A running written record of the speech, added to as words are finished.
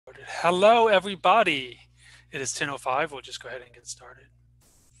Hello, everybody. It is 10:05. We'll just go ahead and get started.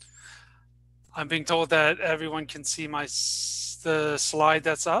 I'm being told that everyone can see the slide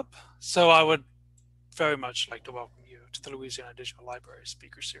that's up, so I would very much like to welcome you to the Louisiana Digital Library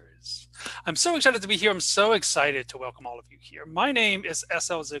Speaker Series. I'm so excited to be here. I'm so excited to welcome all of you here. My name is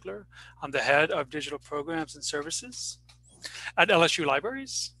S.L. Ziegler. I'm the head of Digital Programs and Services at LSU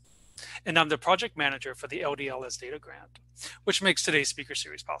Libraries, and I'm the project manager for the LDLS Data Grant, which makes today's speaker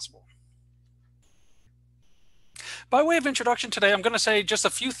series possible. By way of introduction today, I'm going to say just a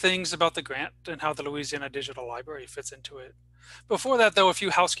few things about the grant and how the Louisiana Digital Library fits into it. Before that, though, a few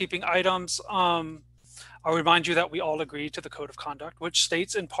housekeeping items. I'll remind you that we all agree to the Code of Conduct, which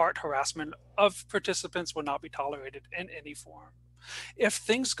states in part harassment of participants will not be tolerated in any form. If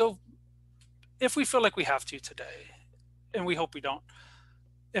we feel like we have to today, and we hope we don't,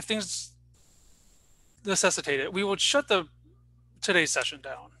 if things necessitate it, we will shut today's session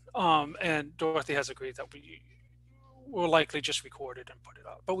down. And Dorothy has agreed that we'll likely just record it and put it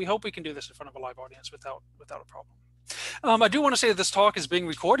up. But we hope we can do this in front of a live audience without a problem. I do want to say that this talk is being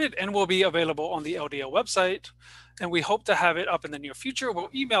recorded and will be available on the LDL website, and we hope to have it up in the near future. We'll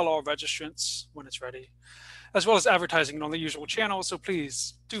email all registrants when it's ready, as well as advertising on the usual channels. So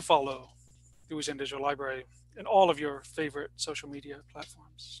please do follow Louisiana Digital Library and all of your favorite social media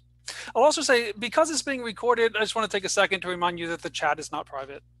platforms. I'll also say, because it's being recorded, I just want to take a second to remind you that the chat is not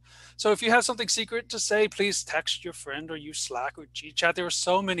private. So if you have something secret to say, please text your friend or use Slack or GChat. There are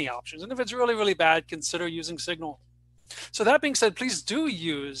so many options. And if it's really, really bad, consider using Signal. So that being said, please do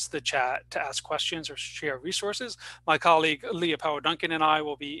use the chat to ask questions or share resources. My colleague, Leah Power Duncan, and I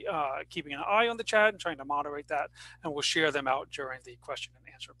will be keeping an eye on the chat and trying to moderate that, and we'll share them out during the question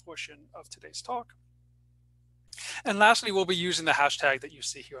and answer portion of today's talk. And lastly, we'll be using the hashtag that you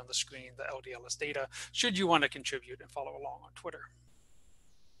see here on the screen, the LDLS data, should you want to contribute and follow along on Twitter.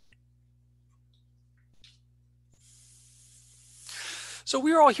 So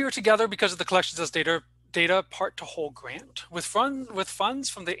we are all here together because of the Collections as Data Part to Whole grant, with funds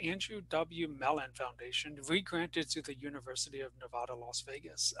from the Andrew W. Mellon Foundation, re-granted to the University of Nevada, Las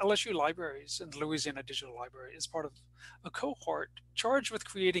Vegas. LSU Libraries and the Louisiana Digital Library is part of a cohort charged with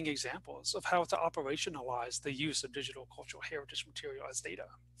creating examples of how to operationalize the use of digital cultural heritage material as data.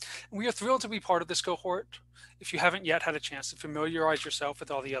 And we are thrilled to be part of this cohort. If you haven't yet had a chance to familiarize yourself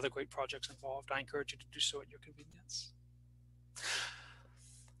with all the other great projects involved, I encourage you to do so at your convenience.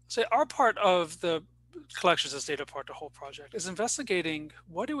 So our part of the Collections as Data Part to Whole project is investigating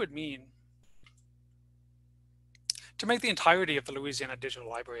what it would mean to make the entirety of the Louisiana Digital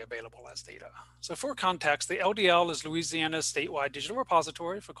Library available as data. So for context, the LDL is Louisiana's statewide digital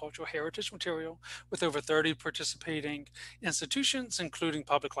repository for cultural heritage material with over 30 participating institutions, including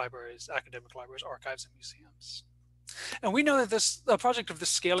public libraries, academic libraries, archives, and museums. And we know that a project of this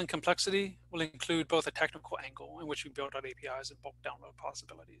scale and complexity will include both a technical angle in which we build out APIs and bulk download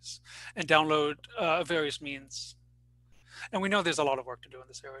possibilities and download various means. And we know there's a lot of work to do in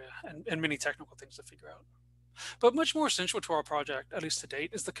this area and many technical things to figure out. But much more essential to our project, at least to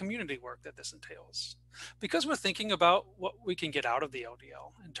date, is the community work that this entails. Because we're thinking about what we can get out of the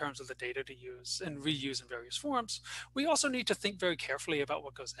LDL in terms of the data to use and reuse in various forms, we also need to think very carefully about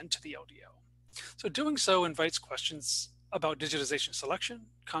what goes into the LDL. So doing so invites questions about digitization selection,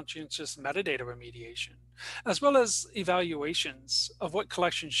 conscientious metadata remediation, as well as evaluations of what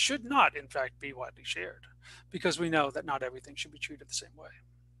collections should not, in fact, be widely shared, because we know that not everything should be treated the same way.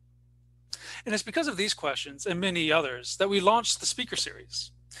 And it's because of these questions and many others that we launched the speaker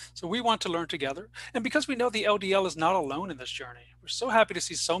series. So we want to learn together. And because we know the LDL is not alone in this journey, we're so happy to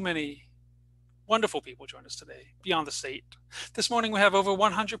see so many wonderful people join us today beyond the state. This morning, we have over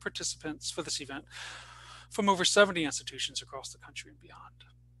 100 participants for this event from over 70 institutions across the country and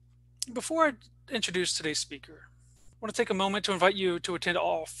beyond. Before I introduce today's speaker, I want to take a moment to invite you to attend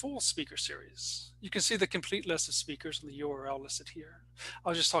our full speaker series. You can see the complete list of speakers on the URL listed here.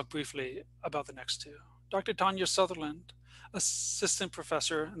 I'll just talk briefly about the next two. Dr. Tanya Sutherland, Assistant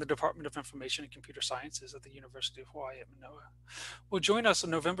Professor in the Department of Information and Computer Sciences at the University of Hawaii at Manoa, will join us on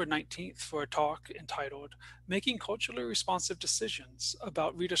November 19th for a talk entitled Making Culturally Responsive Decisions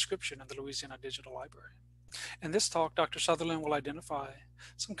About Redescription in the Louisiana Digital Library. In this talk, Dr. Sutherland will identify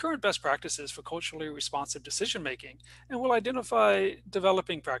some current best practices for culturally responsive decision-making and will identify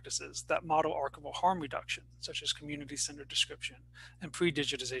developing practices that model archival harm reduction, such as community-centered description and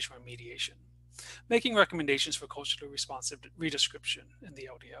pre-digitization remediation, making recommendations for culturally responsive redescription in the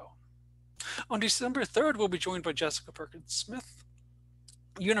LDL. On December 3rd, we'll be joined by Jessica Perkins-Smith,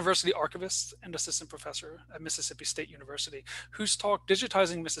 university archivist and assistant professor at Mississippi State University, whose talk,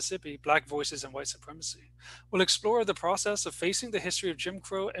 Digitizing Mississippi, Black Voices and White Supremacy, will explore the process of facing the history of Jim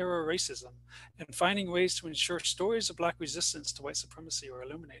Crow era racism and finding ways to ensure stories of Black resistance to white supremacy are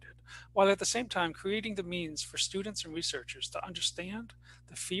illuminated, while at the same time creating the means for students and researchers to understand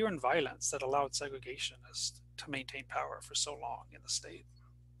the fear and violence that allowed segregationists to maintain power for so long in the state.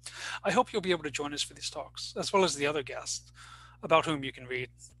 I hope you'll be able to join us for these talks, as well as the other guests, about whom you can read,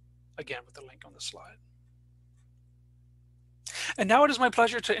 again, with the link on the slide. And now it is my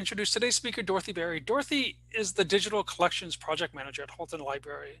pleasure to introduce today's speaker, Dorothy Berry. Dorothy is the Digital Collections Project Manager at Houghton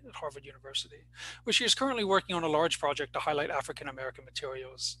Library at Harvard University, where she is currently working on a large project to highlight African American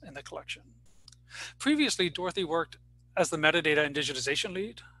materials in the collection. Previously, Dorothy worked as the Metadata and Digitization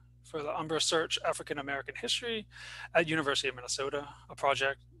Lead for the Umbra Search African American History at University of Minnesota, a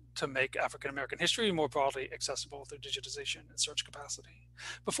project to make African American history more broadly accessible through digitization and search capacity.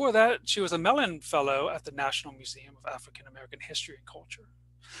 Before that, she was a Mellon Fellow at the National Museum of African American History and Culture.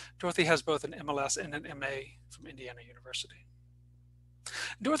 Dorothy has both an MLS and an MA from Indiana University.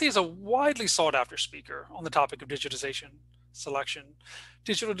 Dorothy is a widely sought after speaker on the topic of digitization, selection,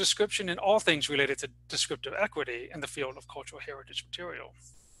 digital description, and all things related to descriptive equity in the field of cultural heritage material.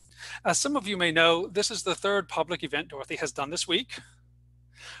 As some of you may know, this is the third public event Dorothy has done this week.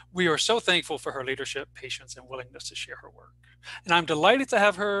 We are so thankful for her leadership, patience, and willingness to share her work. And I'm delighted to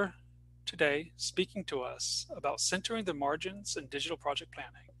have her today speaking to us about centering the margins in digital project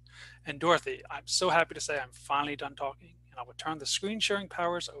planning. And Dorothy, I'm so happy to say I'm finally done talking, and I will turn the screen sharing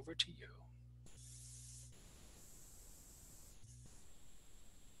powers over to you.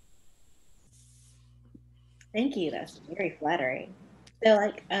 Thank you. That's very flattering. So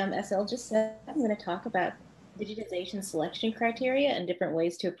like SL just said, I'm going to talk about digitization selection criteria and different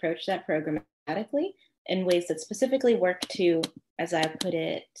ways to approach that programmatically in ways that specifically work to, as I put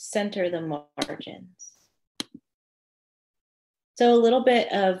it, center the margins. So a little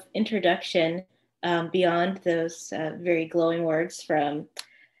bit of introduction beyond those very glowing words from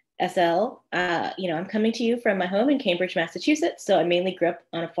SL. I'm coming to you from my home in Cambridge, Massachusetts. So I mainly grew up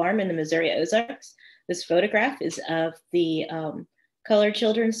on a farm in the Missouri Ozarks. This photograph is of the Colored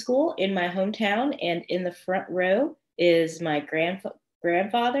Children's School in my hometown. And in the front row is my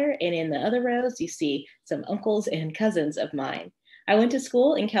grandfather. And in the other rows, you see some uncles and cousins of mine. I went to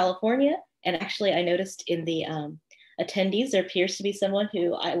school in California. And actually, I noticed in the attendees, there appears to be someone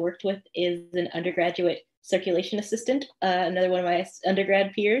who I worked with is an undergraduate circulation assistant, another one of my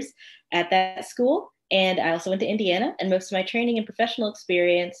undergrad peers at that school. And I also went to Indiana, and most of my training and professional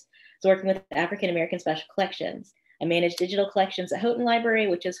experience was working with African American special collections. I manage digital collections at Houghton Library,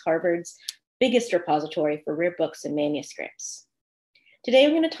 which is Harvard's biggest repository for rare books and manuscripts. Today, I'm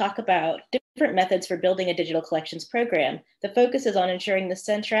going to talk about different methods for building a digital collections program that focuses on ensuring the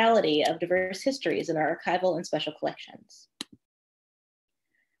centrality of diverse histories in our archival and special collections.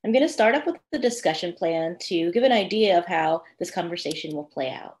 I'm going to start up with the discussion plan to give an idea of how this conversation will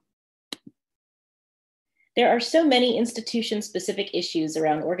play out. There are so many institution-specific issues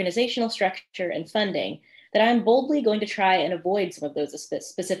around organizational structure and funding that I'm boldly going to try and avoid some of those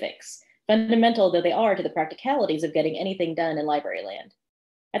specifics, fundamental though they are to the practicalities of getting anything done in library land.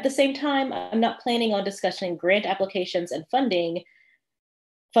 At the same time, I'm not planning on discussing grant applications and funding,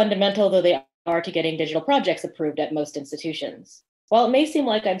 fundamental though they are to getting digital projects approved at most institutions. While it may seem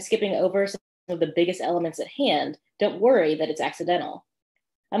like I'm skipping over some of the biggest elements at hand, don't worry that it's accidental.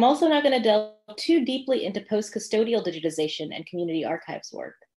 I'm also not going to delve too deeply into post-custodial digitization and community archives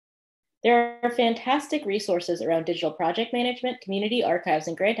work. There are fantastic resources around digital project management, community archives,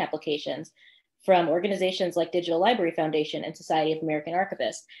 and grant applications from organizations like Digital Library Foundation and Society of American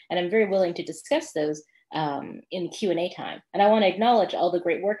Archivists, and I'm very willing to discuss those in Q&A time. And I want to acknowledge all the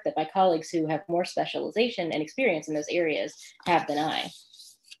great work that my colleagues who have more specialization and experience in those areas have than I.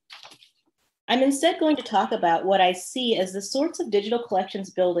 I'm instead going to talk about what I see as the sorts of digital collections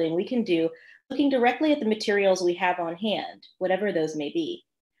building we can do looking directly at the materials we have on hand, whatever those may be.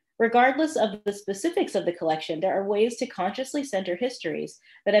 Regardless of the specifics of the collection, there are ways to consciously center histories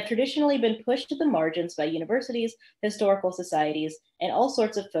that have traditionally been pushed to the margins by universities, historical societies, and all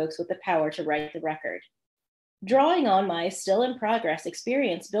sorts of folks with the power to write the record. Drawing on my still in progress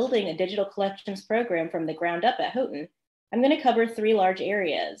experience building a digital collections program from the ground up at Houghton, I'm going to cover three large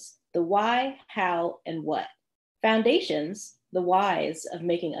areas: the why, how, and what. Foundations, the whys of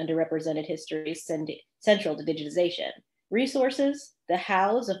making underrepresented histories central to digitization. Resources, the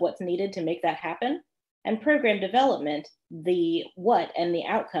hows of what's needed to make that happen. And program development, the what and the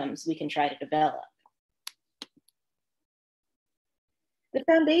outcomes we can try to develop. The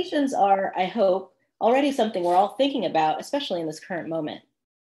foundations are, I hope, already something we're all thinking about, especially in this current moment.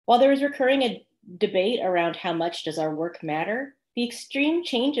 While there is recurring a debate around how much does our work matter, the extreme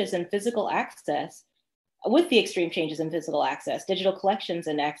changes in physical access with the extreme changes in physical access, digital collections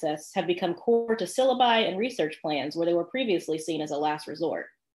and access have become core to syllabi and research plans where they were previously seen as a last resort.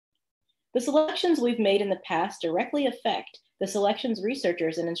 The selections we've made in the past directly affect the selections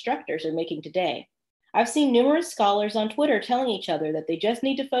researchers and instructors are making today. I've seen numerous scholars on Twitter telling each other that they just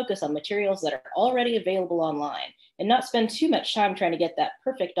need to focus on materials that are already available online and not spend too much time trying to get that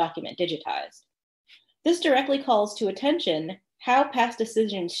perfect document digitized. This directly calls to attention how past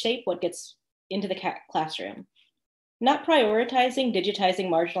decisions shape what gets into the classroom. Not prioritizing digitizing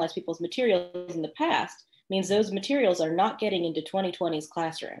marginalized people's materials in the past means those materials are not getting into 2020's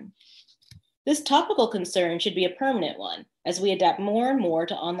classroom. This topical concern should be a permanent one as we adapt more and more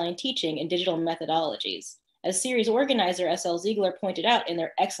to online teaching and digital methodologies. As series organizer S.L. Ziegler pointed out in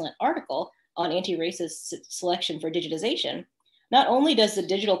their excellent article on anti-racist selection for digitization, not only does the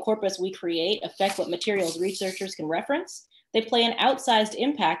digital corpus we create affect what materials researchers can reference, they play an outsized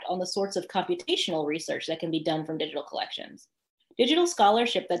impact on the sorts of computational research that can be done from digital collections. Digital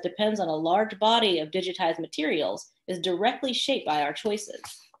scholarship that depends on a large body of digitized materials is directly shaped by our choices.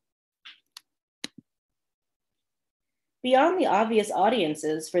 Beyond the obvious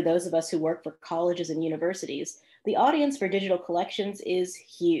audiences for those of us who work for colleges and universities, the audience for digital collections is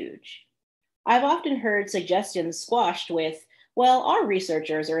huge. I've often heard suggestions squashed with, well, our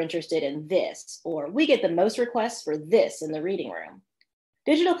researchers are interested in this, or we get the most requests for this in the reading room.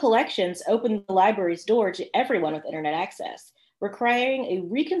 Digital collections open the library's door to everyone with internet access, requiring a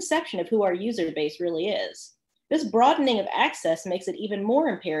reconception of who our user base really is. This broadening of access makes it even more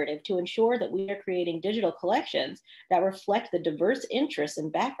imperative to ensure that we are creating digital collections that reflect the diverse interests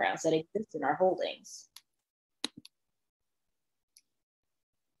and backgrounds that exist in our holdings.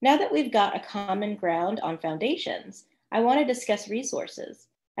 Now that we've got a common ground on foundations, I want to discuss resources.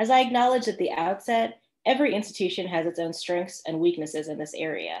 As I acknowledged at the outset, every institution has its own strengths and weaknesses in this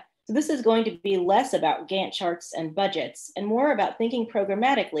area. So this is going to be less about Gantt charts and budgets and more about thinking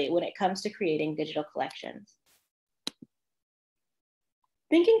programmatically when it comes to creating digital collections.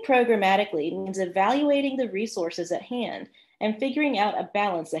 Thinking programmatically means evaluating the resources at hand and figuring out a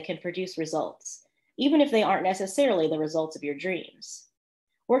balance that can produce results, even if they aren't necessarily the results of your dreams.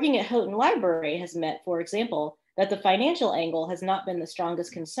 Working at Houghton Library has meant, for example, that the financial angle has not been the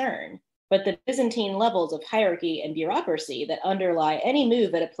strongest concern, but the Byzantine levels of hierarchy and bureaucracy that underlie any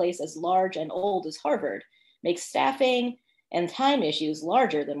move at a place as large and old as Harvard make staffing and time issues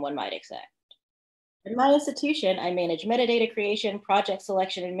larger than one might expect. In my institution, I manage metadata creation, project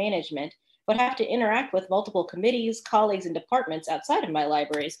selection, and management, but have to interact with multiple committees, colleagues, and departments outside of my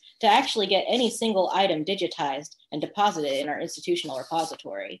libraries to actually get any single item digitized and deposited in our institutional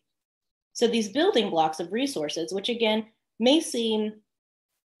repository. So these building blocks of resources, which again may seem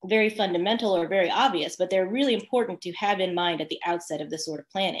very fundamental or very obvious, but they're really important to have in mind at the outset of this sort of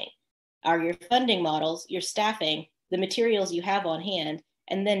planning, are your funding models, your staffing, the materials you have on hand,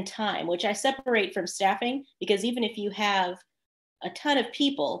 and then time, which I separate from staffing because even if you have a ton of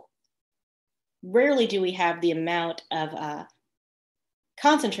people, rarely do we have the amount of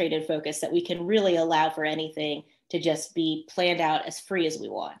concentrated focus that we can really allow for anything to just be planned out as free as we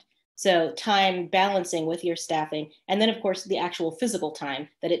want. So time balancing with your staffing, and then of course the actual physical time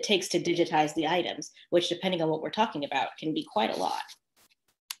that it takes to digitize the items, which depending on what we're talking about can be quite a lot.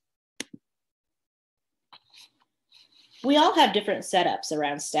 We all have different setups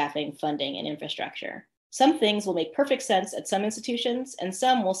around staffing, funding, and infrastructure. Some things will make perfect sense at some institutions, and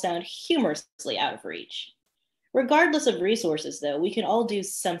some will sound humorously out of reach. Regardless of resources, though, we can all do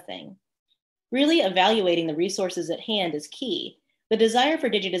something. Really evaluating the resources at hand is key. The desire for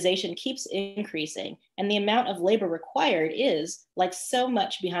digitization keeps increasing, and the amount of labor required is, like so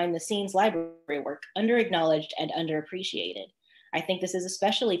much behind the scenes library work, underacknowledged and underappreciated. I think this is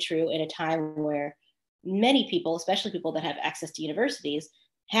especially true in a time where many people, especially people that have access to universities,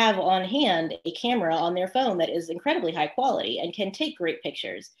 have on hand a camera on their phone that is incredibly high quality and can take great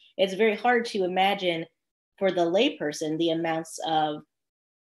pictures. It's very hard to imagine for the layperson the amounts of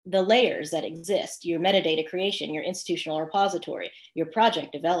the layers that exist, your metadata creation, your institutional repository, your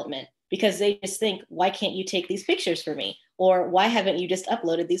project development, because they just think, why can't you take these pictures for me? Or why haven't you just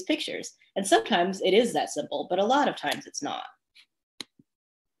uploaded these pictures? And sometimes it is that simple, but a lot of times it's not.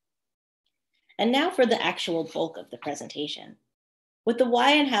 And now for the actual bulk of the presentation. With the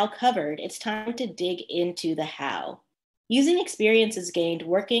why and how covered, it's time to dig into the how. Using experiences gained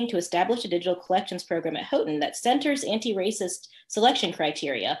working to establish a digital collections program at Houghton that centers anti-racist selection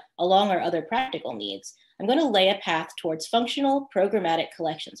criteria along our other practical needs, I'm going to lay a path towards functional programmatic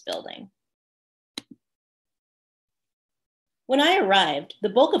collections building. When I arrived, the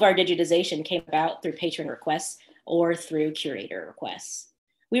bulk of our digitization came about through patron requests or through curator requests.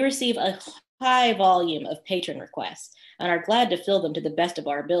 We receive a high volume of patron requests and are glad to fill them to the best of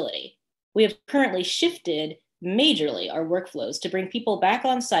our ability. We have currently shifted majorly our workflows to bring people back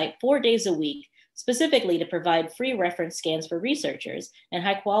on site 4 days a week, specifically to provide free reference scans for researchers and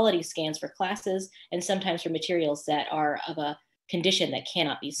high quality scans for classes, and sometimes for materials that are of a condition that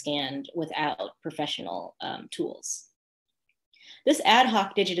cannot be scanned without professional tools. This ad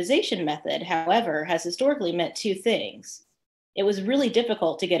hoc digitization method, however, has historically meant two things. It was really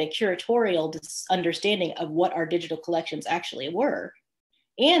difficult to get a curatorial understanding of what our digital collections actually were,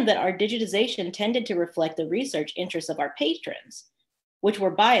 and that our digitization tended to reflect the research interests of our patrons, which were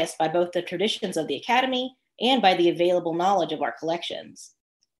biased by both the traditions of the academy and by the available knowledge of our collections.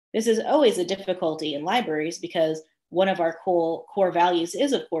 This is always a difficulty in libraries because one of our core values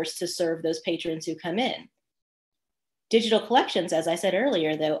is, of course, to serve those patrons who come in. Digital collections, as I said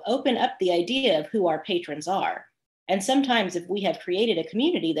earlier, though, open up the idea of who our patrons are. And sometimes if we have created a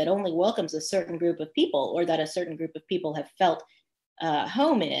community that only welcomes a certain group of people, or that a certain group of people have felt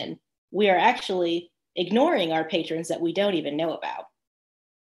home in, we are actually ignoring our patrons that we don't even know about.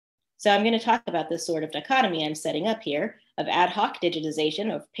 So I'm going to talk about this sort of dichotomy I'm setting up here of ad hoc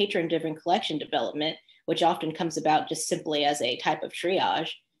digitization, of patron-driven collection development, which often comes about just simply as a type of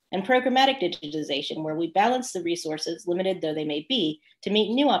triage, and programmatic digitization, where we balance the resources, limited though they may be, to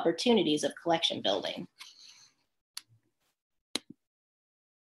meet new opportunities of collection building.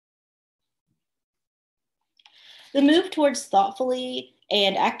 The move towards thoughtfully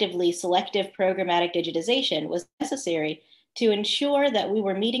and actively selective programmatic digitization was necessary to ensure that we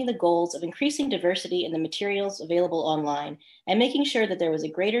were meeting the goals of increasing diversity in the materials available online and making sure that there was a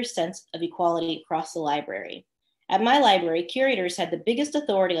greater sense of equality across the library. At my library, curators had the biggest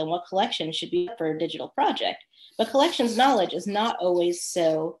authority on what collections should be for a digital project, but collections knowledge is not always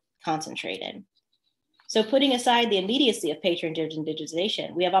so concentrated. So putting aside the immediacy of patron-driven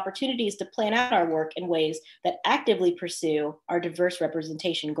digitization, we have opportunities to plan out our work in ways that actively pursue our diverse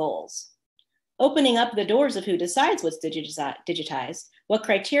representation goals. Opening up the doors of who decides what's digitized, what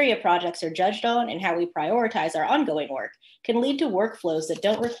criteria projects are judged on, and how we prioritize our ongoing work can lead to workflows that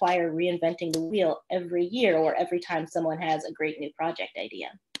don't require reinventing the wheel every year or every time someone has a great new project idea.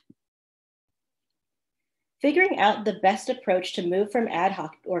 Figuring out the best approach to move from ad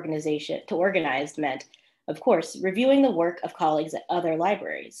hoc organization to organized meant, of course, reviewing the work of colleagues at other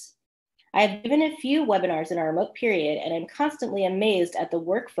libraries. I have given a few webinars in our remote period, and I'm constantly amazed at the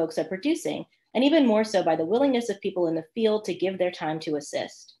work folks are producing, and even more so by the willingness of people in the field to give their time to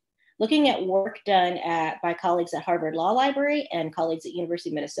assist. Looking at work done by colleagues at Harvard Law Library and colleagues at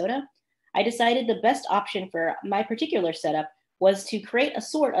University of Minnesota, I decided the best option for my particular setup was to create a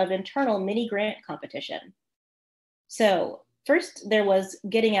sort of internal mini grant competition. So first, there was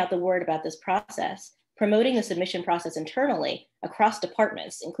getting out the word about this process, promoting the submission process internally across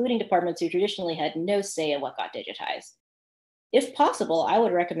departments, including departments who traditionally had no say in what got digitized. If possible, I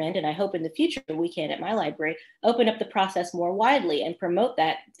would recommend, and I hope in the future we can at my library, open up the process more widely and promote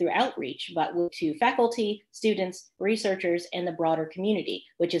that through outreach, but to faculty, students, researchers, and the broader community,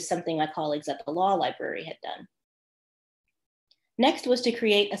 which is something my colleagues at the law library had done. Next was to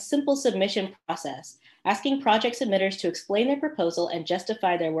create a simple submission process, asking project submitters to explain their proposal and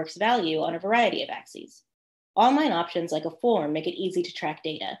justify their work's value on a variety of axes. Online options like a form make it easy to track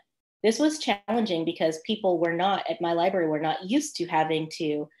data. This was challenging because people at my library were not used to having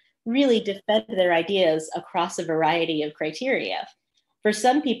to really defend their ideas across a variety of criteria. For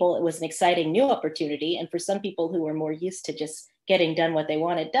some people, it was an exciting new opportunity, and for some people who were more used to just getting done what they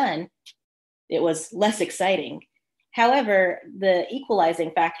wanted done, it was less exciting. However, the equalizing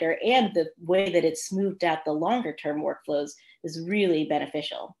factor and the way that it smoothed out the longer term workflows is really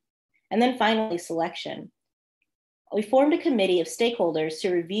beneficial. And then finally, selection. We formed a committee of stakeholders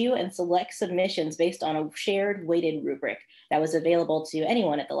to review and select submissions based on a shared weighted rubric that was available to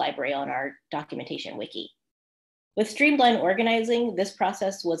anyone at the library on our documentation wiki. With streamlined organizing, this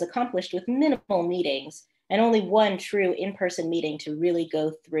process was accomplished with minimal meetings and only one true in-person meeting to really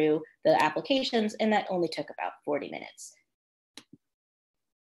go through the applications, and that only took about 40 minutes.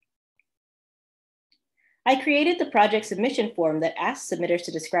 I created the project submission form that asks submitters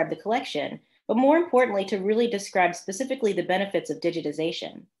to describe the collection, but more importantly, to really describe specifically the benefits of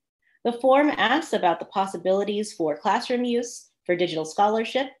digitization. The form asks about the possibilities for classroom use, for digital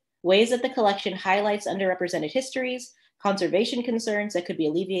scholarship, ways that the collection highlights underrepresented histories, conservation concerns that could be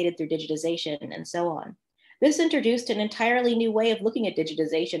alleviated through digitization, and so on. This introduced an entirely new way of looking at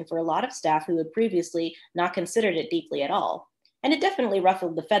digitization for a lot of staff who had previously not considered it deeply at all. and it definitely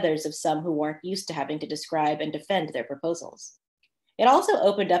ruffled the feathers of some who weren't used to having to describe and defend their proposals. It also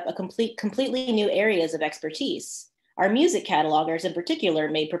opened up a completely new areas of expertise. Our music catalogers in particular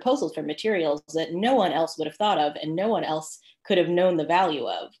made proposals for materials that no one else would have thought of and no one else could have known the value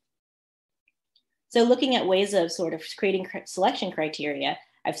of. So looking at ways of sort of creating selection criteria,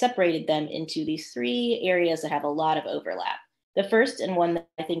 I've separated them into these three areas that have a lot of overlap. The first, and one that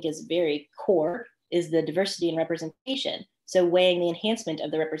I think is very core, is the diversity and representation. So weighing the enhancement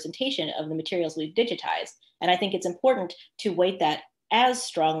of the representation of the materials we've digitized. And I think it's important to weight that as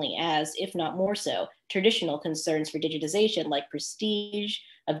strongly as, if not more so, traditional concerns for digitization, like prestige,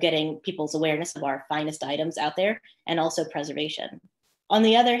 of getting people's awareness of our finest items out there, and also preservation. On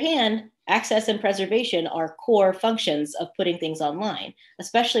the other hand, access and preservation are core functions of putting things online,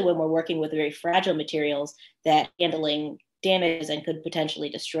 especially when we're working with very fragile materials that handling damages and could potentially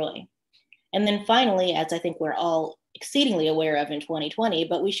destroy. And then finally, as I think we're all exceedingly aware of in 2020,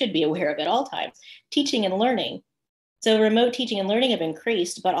 but we should be aware of at all times, teaching and learning. So remote teaching and learning have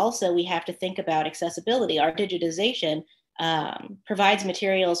increased, but also we have to think about accessibility. Our digitization provides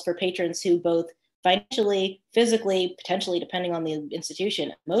materials for patrons who both financially, physically, potentially, depending on the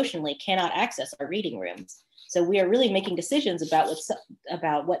institution, emotionally, cannot access our reading rooms. So we are really making decisions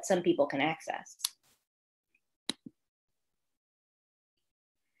about what some people can access.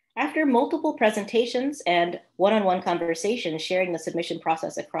 After multiple presentations and one-on-one conversations sharing the submission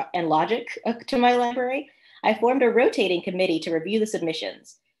process and logic to my library, I formed a rotating committee to review the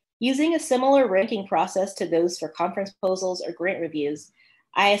submissions. Using a similar ranking process to those for conference proposals or grant reviews,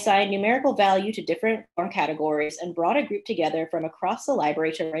 I assigned numerical value to different form categories and brought a group together from across the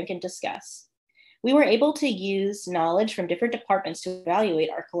library to rank and discuss. We were able to use knowledge from different departments to evaluate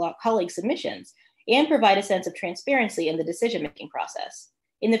our colleagues' submissions and provide a sense of transparency in the decision-making process.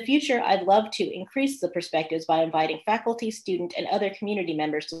 In the future, I'd love to increase the perspectives by inviting faculty, student, and other community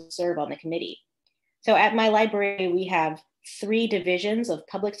members to serve on the committee. So at my library, we have 3 divisions of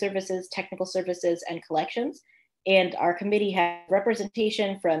public services, technical services, and collections. And our committee has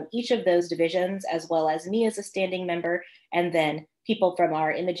representation from each of those divisions, as well as me as a standing member, and then people from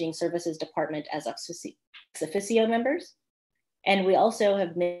our imaging services department as ex officio members. And we also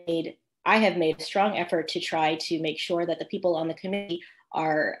I have made a strong effort to try to make sure that the people on the committee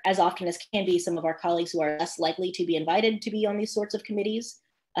are, as often as can be, some of our colleagues who are less likely to be invited to be on these sorts of committees,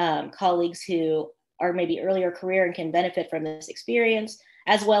 colleagues who are maybe earlier career and can benefit from this experience,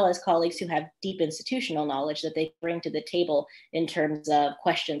 as well as colleagues who have deep institutional knowledge that they bring to the table in terms of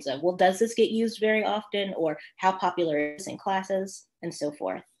questions of, well, does this get used very often, or how popular is it in classes, and so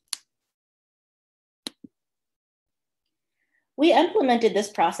forth. We implemented this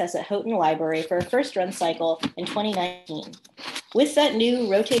process at Houghton Library for a first run cycle in 2019. With that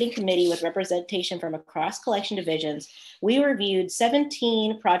new rotating committee with representation from across collection divisions, we reviewed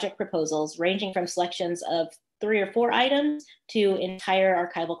 17 project proposals ranging from selections of 3 or 4 items to entire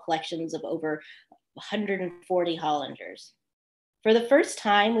archival collections of over 140 Hollanders. For the first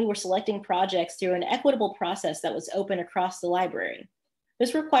time, we were selecting projects through an equitable process that was open across the library.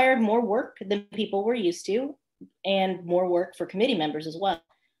 This required more work than people were used to, and more work for committee members as well.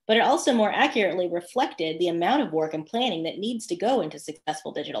 But it also more accurately reflected the amount of work and planning that needs to go into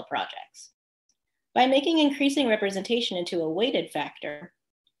successful digital projects. By making increasing representation into a weighted factor,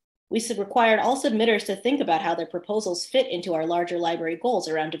 we required all submitters to think about how their proposals fit into our larger library goals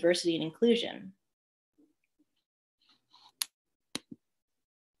around diversity and inclusion.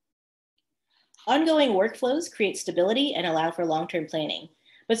 Ongoing workflows create stability and allow for long-term planning.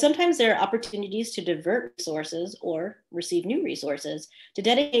 But sometimes there are opportunities to divert resources or receive new resources to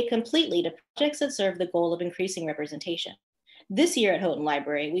dedicate completely to projects that serve the goal of increasing representation. This year at Houghton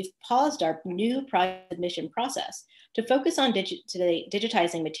Library, we've paused our new project submission process to focus on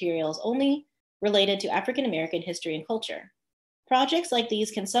digitizing materials only related to African American history and culture. Projects like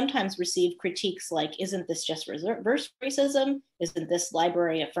these can sometimes receive critiques like, isn't this just reverse racism? Isn't this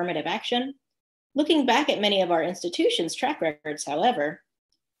library affirmative action? Looking back at many of our institutions' track records, however,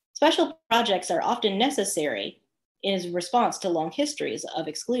 special projects are often necessary in response to long histories of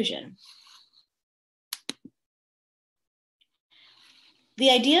exclusion.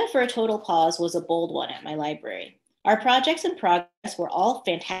 The idea for a total pause was a bold one at my library. Our projects in progress were all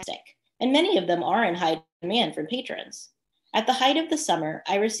fantastic, and many of them are in high demand from patrons. At the height of the summer,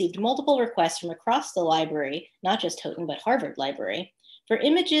 I received multiple requests from across the library, not just Houghton, but Harvard Library, for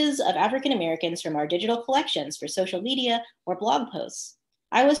images of African Americans from our digital collections for social media or blog posts.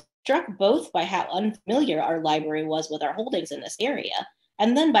 I was struck both by how unfamiliar our library was with our holdings in this area,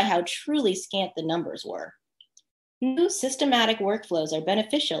 and then by how truly scant the numbers were. New systematic workflows are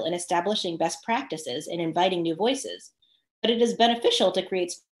beneficial in establishing best practices and inviting new voices, but it is beneficial to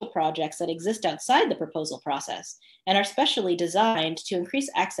create special projects that exist outside the proposal process and are specially designed to increase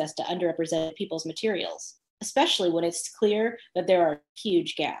access to underrepresented people's materials, especially when it's clear that there are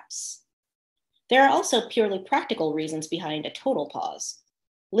huge gaps. There are also purely practical reasons behind a total pause.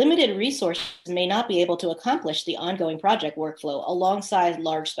 Limited resources may not be able to accomplish the ongoing project workflow alongside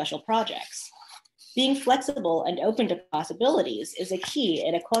large special projects. Being flexible and open to possibilities is a key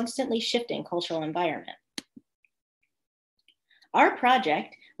in a constantly shifting cultural environment. Our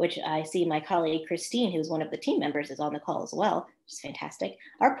project, which I see my colleague Christine, who's one of the team members, is on the call as well, which is fantastic.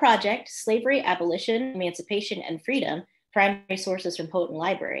 Our project, Slavery, Abolition, Emancipation, and Freedom, Primary Sources from Houghton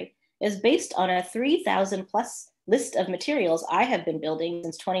Library, is based on a 3,000 plus list of materials I have been building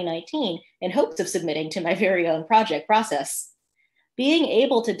since 2019 in hopes of submitting to my very own project process. Being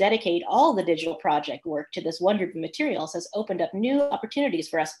able to dedicate all the digital project work to this wonder of materials has opened up new opportunities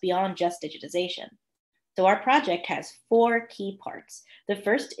for us beyond just digitization. So our project has 4 key parts. The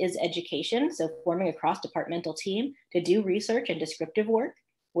first is education, so forming a cross-departmental team to do research and descriptive work,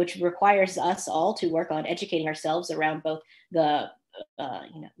 which requires us all to work on educating ourselves around both the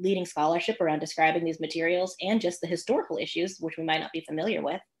leading scholarship around describing these materials and just the historical issues, which we might not be familiar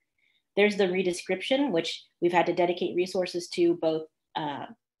with. There's the redescription, which we've had to dedicate resources to both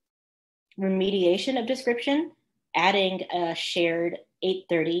remediation of description, adding a shared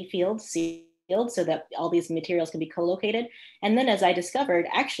 830 field so that all these materials can be co-located. And then, as I discovered,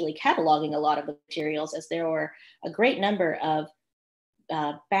 actually cataloging a lot of the materials, as there were a great number of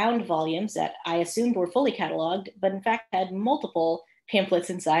bound volumes that I assumed were fully cataloged, but in fact had multiple pamphlets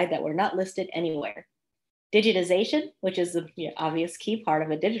inside that were not listed anywhere. Digitization, which is the obvious key part of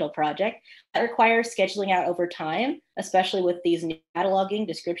a digital project, that requires scheduling out over time, especially with these new cataloging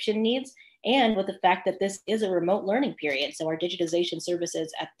description needs, and with the fact that this is a remote learning period. So our digitization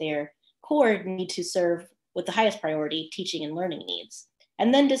services at their core need to serve with the highest priority teaching and learning needs.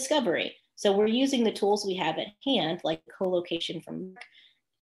 And then discovery. So we're using the tools we have at hand, like co-location from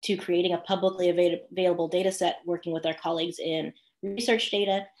to creating a publicly available data set, working with our colleagues in research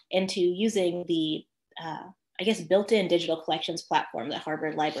data, and to using the, built-in digital collections platform that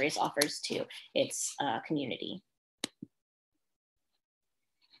Harvard Libraries offers to its community.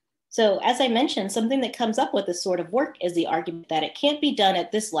 So as I mentioned, something that comes up with this sort of work is the argument that it can't be done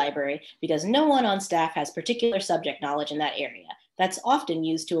at this library because no one on staff has particular subject knowledge in that area. That's often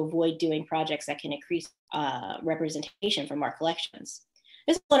used to avoid doing projects that can increase representation from our collections.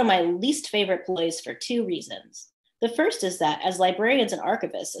 This is one of my least favorite ploys for 2 reasons. The first is that as librarians and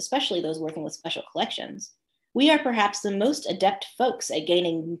archivists, especially those working with special collections, we are perhaps the most adept folks at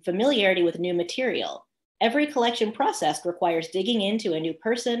gaining familiarity with new material. Every collection process requires digging into a new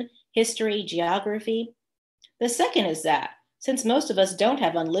person, history, geography. The second is that, since most of us don't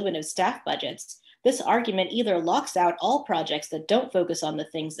have unlimited staff budgets, this argument either locks out all projects that don't focus on the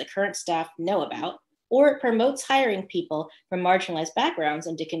things that current staff know about, or it promotes hiring people from marginalized backgrounds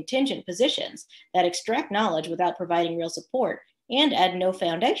into contingent positions that extract knowledge without providing real support and add no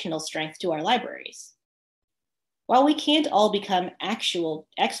foundational strength to our libraries. While we can't all become actual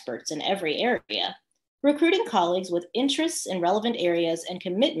experts in every area, recruiting colleagues with interests in relevant areas and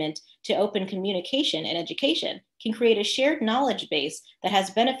commitment to open communication and education can create a shared knowledge base that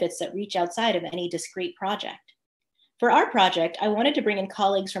has benefits that reach outside of any discrete project. For our project, I wanted to bring in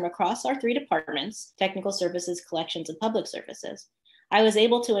colleagues from across our 3 departments, technical services, collections, and public services. I was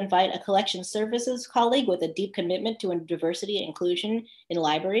able to invite a collection services colleague with a deep commitment to diversity and inclusion in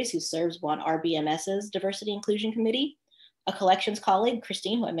libraries who serves on RBMS's Diversity Inclusion Committee, a collections colleague,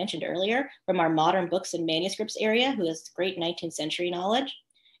 Christine, who I mentioned earlier, from our modern books and manuscripts area, who has great 19th century knowledge,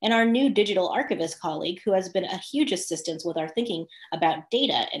 and our new digital archivist colleague, who has been a huge assistance with our thinking about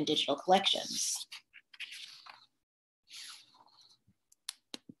data and digital collections.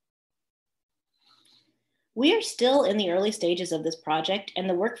 We are still in the early stages of this project, and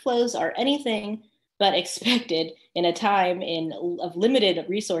the workflows are anything but expected in a time of limited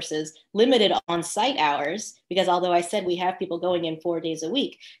resources, limited on-site hours, because although I said we have people going in 4 days a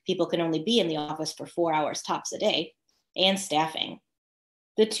week, people can only be in the office for 4 hours tops a day, and staffing.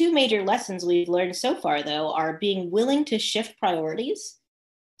 The 2 major lessons we've learned so far, though, are being willing to shift priorities,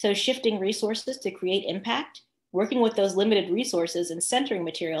 so shifting resources to create impact, working with those limited resources and centering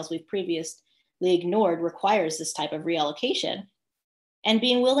materials we've previously ignored requires this type of reallocation, and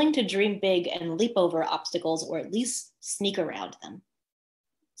being willing to dream big and leap over obstacles or at least sneak around them.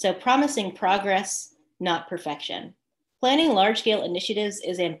 So promising progress, not perfection. Planning large-scale initiatives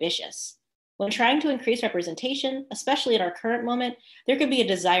is ambitious. When trying to increase representation, especially in our current moment, there could be a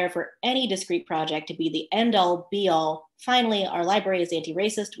desire for any discrete project to be the end-all, be-all. Finally, our library is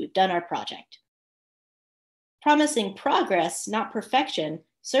anti-racist, we've done our project. Promising progress, not perfection,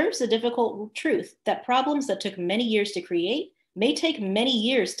 serves the difficult truth that problems that took many years to create may take many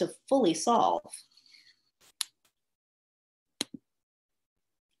years to fully solve.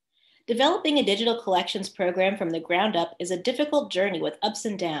 Developing a digital collections program from the ground up is a difficult journey with ups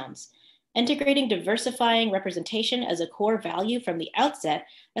and downs. Integrating diversifying representation as a core value from the outset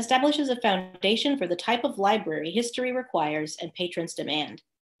establishes a foundation for the type of library history requires and patrons demand.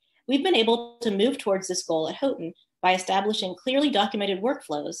 We've been able to move towards this goal at Houghton by establishing clearly documented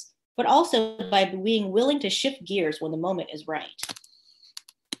workflows, but also by being willing to shift gears when the moment is right.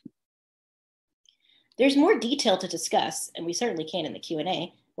 There's more detail to discuss, and we certainly can in the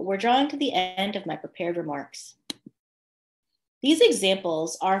Q&A, but we're drawing to the end of my prepared remarks. These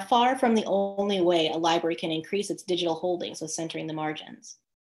examples are far from the only way a library can increase its digital holdings with centering the margins.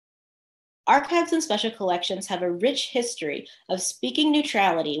 Archives and special collections have a rich history of speaking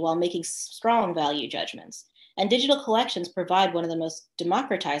neutrality while making strong value judgments, and digital collections provide one of the most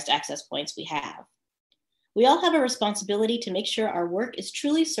democratized access points we have. We all have a responsibility to make sure our work is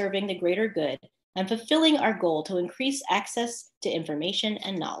truly serving the greater good and fulfilling our goal to increase access to information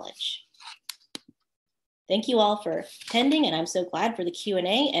and knowledge. Thank you all for attending, and I'm so glad for the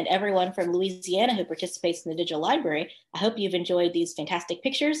Q&A, and everyone from Louisiana who participates in the digital library. I hope you've enjoyed these fantastic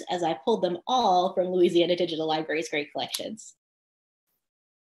pictures as I pulled them all from Louisiana Digital Library's great collections.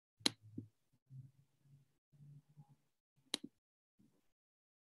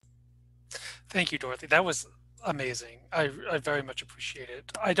 Thank you, Dorothy. That was amazing. I very much appreciate it.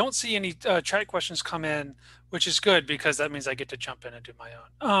 I don't see any chat questions come in, which is good because that means I get to jump in and do my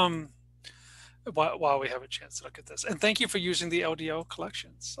own. While we have a chance to look at this. And thank you for using the LDL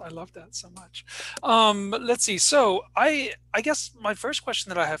collections. I love that so much. Let's see. So I guess my first question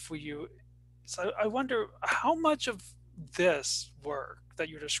that I have for you is I wonder how much of this work that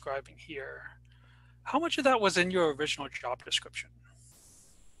you're describing here, how much of that was in your original job description?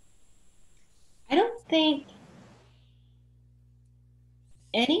 I don't think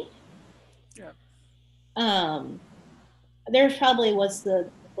any. Yeah. There probably was the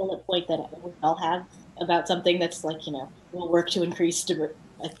bullet point that we all have about something that's like, you know, we'll work to increase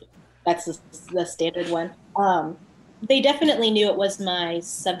that's the standard one. They definitely knew it was my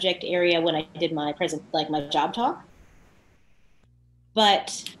subject area when I did my my job talk.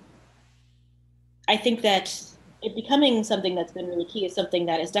 But I think that it becoming something that's been really key is something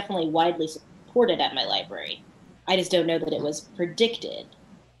that is definitely widely supported at my library. I just don't know that it was predicted,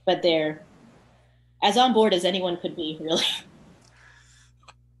 but they're as on board as anyone could be, really.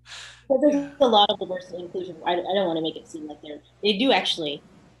 So there's a lot of diversity and inclusion. I don't want to make it seem like they do actually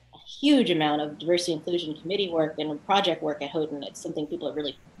a huge amount of diversity inclusion committee work and project work at Houghton. It's something people are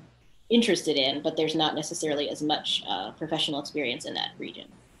really interested in, but there's not necessarily as much professional experience in that region.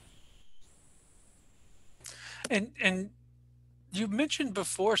 And you mentioned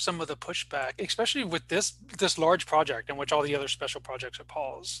before some of the pushback, especially with this large project in which all the other special projects are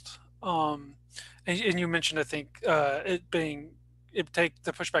paused. And you mentioned, I think, the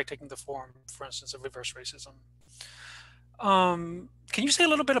pushback taking the form, for instance, of reverse racism. Can you say a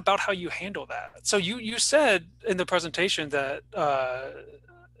little bit about how you handle that? So you said in the presentation that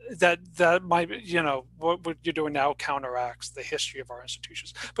that might, you know, what you're doing now counteracts the history of our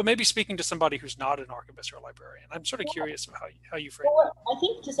institutions, but maybe speaking to somebody who's not an archivist or a librarian, I'm sort of curious of how you frame it. I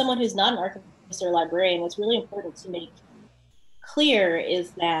think to someone who's not an archivist or a librarian, what's really important to make clear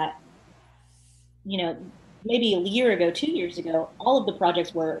is that, you know, maybe a year ago, 2 years ago, all of the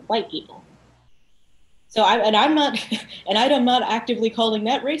projects were white people. So I'm not actively calling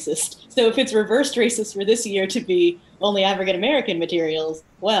that racist. So if it's reversed racist for this year to be only African American materials,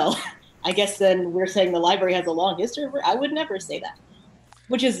 well, I guess then we're saying the library has a long history. I would never say that,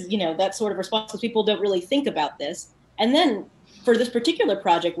 which is, you know, that sort of response because people don't really think about this. And then for this particular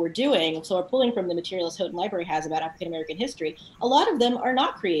project we're doing, so we're pulling from the materials Houghton Library has about African American history, a lot of them are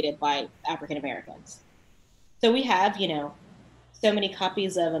not created by African Americans. So we have, you know, so many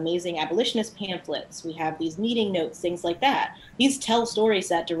copies of amazing abolitionist pamphlets. We have these meeting notes, things like that. These tell stories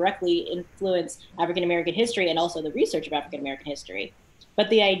that directly influence African American history and also the research of African American history.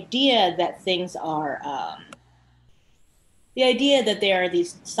 But the idea that things are, the idea that there are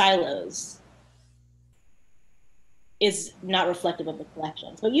these silos is not reflective of the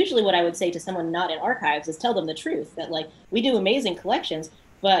collections. But usually what I would say to someone not in archives is tell them the truth, that like, we do amazing collections,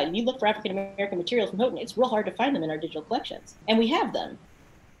 but you look for African American materials from Houghton, it's real hard to find them in our digital collections, and we have them.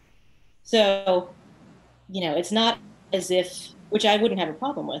 So, you know, it's not as if, which I wouldn't have a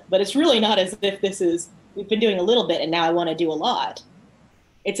problem with, but it's really not as if this is, we've been doing a little bit and now I want to do a lot.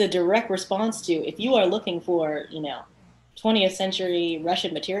 It's a direct response to, if you are looking for, you know, 20th century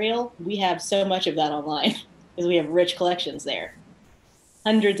Russian material, we have so much of that online. because we have rich collections there,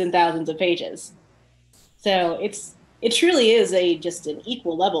 hundreds and thousands of pages. So it truly is just an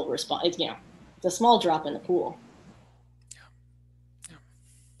equal level response. It's a small drop in the pool. Yeah.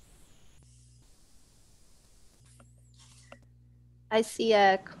 I see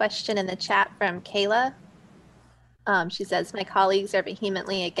a question in the chat from Kayla. She says, my colleagues are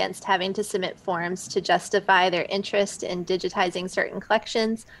vehemently against having to submit forms to justify their interest in digitizing certain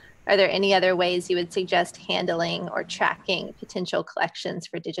collections. Are there any other ways you would suggest handling or tracking potential collections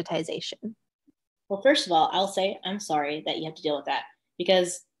for digitization? Well, first of all, I'll say I'm sorry that you have to deal with that,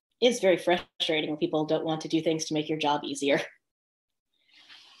 because it's very frustrating when people don't want to do things to make your job easier.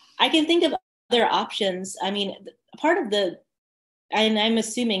 I can think of other options. I mean, and I'm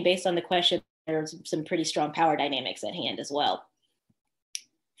assuming based on the question, there's some pretty strong power dynamics at hand as well.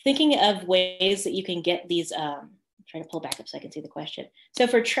 Thinking of ways that you can get these, I'm trying to pull back up so I can see the question. So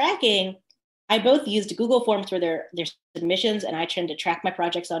for tracking, I both used Google Forms for their submissions, and I tend to track my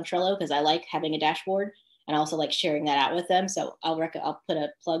projects on Trello because I like having a dashboard, and I also like sharing that out with them. So I'll put a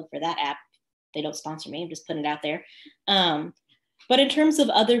plug for that app. They don't sponsor me, I'm just putting it out there. But in terms of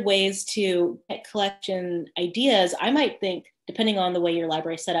other ways to get collection ideas, I might think, depending on the way your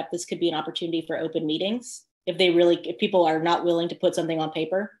library is set up, this could be an opportunity for open meetings. If people are not willing to put something on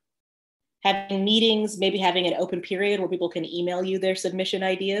paper, having meetings, maybe having an open period where people can email you their submission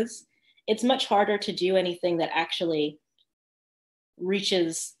ideas. It's much harder to do anything that actually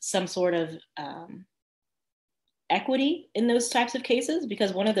reaches some sort of equity in those types of cases,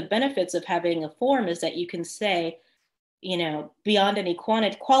 because one of the benefits of having a form is that you can say, beyond any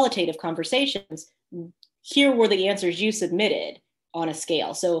qualitative conversations, here were the answers you submitted on a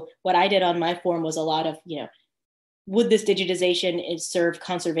scale. So what I did on my form was a lot of, would this digitization serve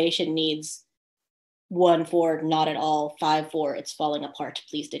conservation needs? 1 for not at all, 5 for it's falling apart,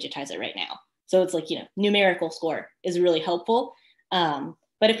 please digitize it right now. So it's like, numerical score is really helpful.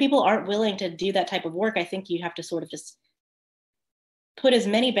 But if people aren't willing to do that type of work, I think you have to sort of just put as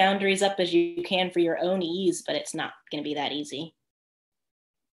many boundaries up as you can for your own ease, but it's not going to be that easy.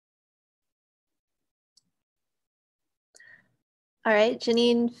 All right,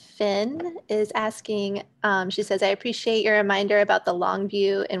 Janine Finn is asking, she says, I appreciate your reminder about the long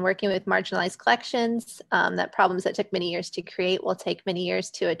view and working with marginalized collections, that problems that took many years to create will take many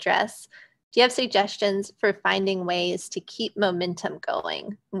years to address. Do you have suggestions for finding ways to keep momentum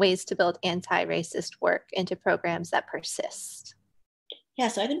going, ways to build anti-racist work into programs that persist? Yeah,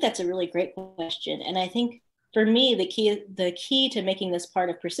 so I think that's a really great question. And I think for me, the key to making this part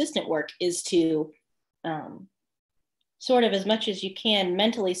of persistent work is to sort of, as much as you can,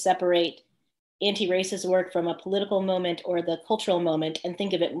 mentally separate anti-racist work from a political moment or the cultural moment, and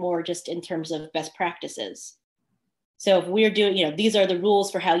think of it more just in terms of best practices. So if we're doing, these are the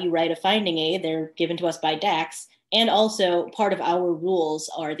rules for how you write a finding aid, they're given to us by DACS, and also part of our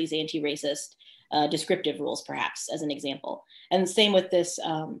rules are these anti-racist descriptive rules, perhaps, as an example. And the same with this,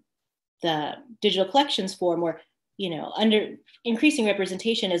 the digital collections form, where under increasing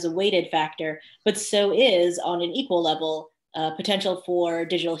representation is a weighted factor, but so is on an equal level potential for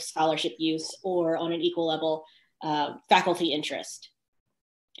digital scholarship use, or on an equal level faculty interest.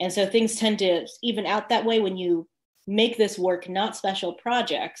 And so things tend to even out that way when you make this work not special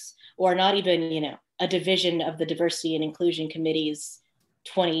projects, or not even a division of the Diversity and Inclusion Committee's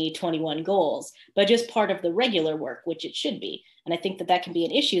 2021 goals, but just part of the regular work, which it should be. And I think that can be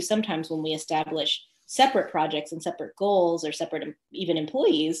an issue sometimes when we establish separate projects and separate goals, or separate even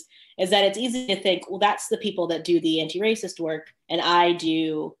employees, is that it's easy to think, well, that's the people that do the anti-racist work and I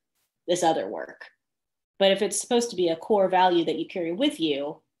do this other work. But if it's supposed to be a core value that you carry with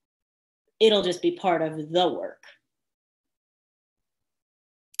you, it'll just be part of the work.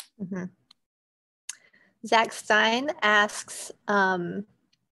 Mm-hmm. Zach Stein asks,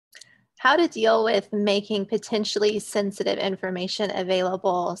 how to deal with making potentially sensitive information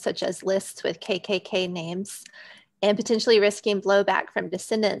available, such as lists with KKK names, and potentially risking blowback from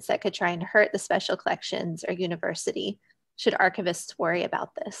descendants that could try and hurt the special collections or university. Should archivists worry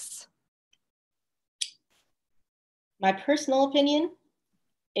about this? My personal opinion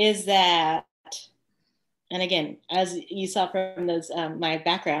is that, and again, as you saw from those, my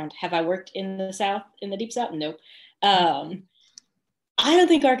background, have I worked in the South, in the Deep South? No. I don't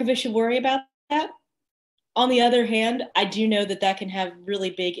think archivists should worry about that. On the other hand, I do know that can have really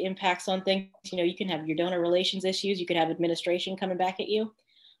big impacts on things. You can have your donor relations issues, you could have administration coming back at you.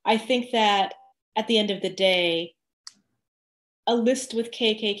 I think that at the end of the day, a list with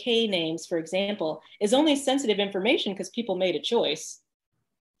KKK names, for example, is only sensitive information because people made a choice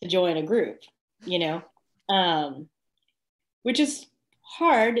to join a group, which is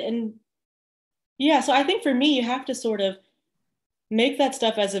hard. And Yeah, so I think for me, you have to sort of make that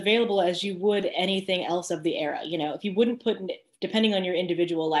stuff as available as you would anything else of the era. You know, if you wouldn't put, depending on your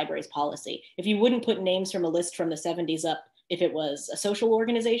individual library's policy, if you wouldn't put names from a list from the 70s up, if it was a social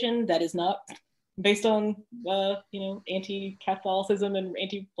organization that is not based on, anti-Catholicism and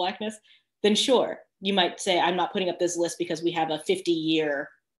anti-Blackness, then sure, you might say, I'm not putting up this list because we have a 50-year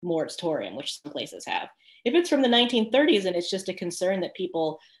moratorium, which some places have. If it's from the 1930s and it's just a concern that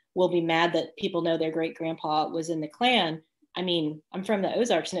people will be mad that people know their great grandpa was in the Klan, I mean, I'm from the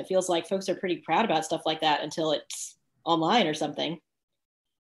Ozarks and it feels like folks are pretty proud about stuff like that until it's online or something.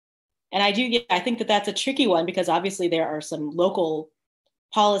 And I think that that's a tricky one because obviously there are some local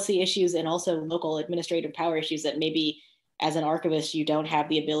policy issues and also local administrative power issues that maybe as an archivist you don't have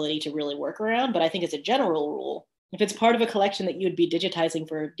the ability to really work around. But I think as a general rule, if it's part of a collection that you would be digitizing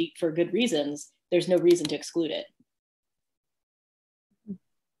for good reasons, there's no reason to exclude it.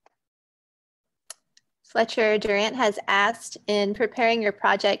 Fletcher Durant has asked, in preparing your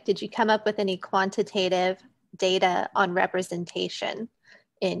project, did you come up with any quantitative data on representation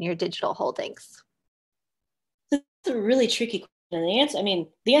in your digital holdings? That's a really tricky question.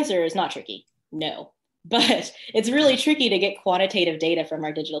 The answer is not tricky, no. But it's really tricky to get quantitative data from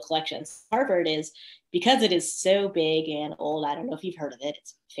our digital collections. Harvard is, because it is so big and old, I don't know if you've heard of it,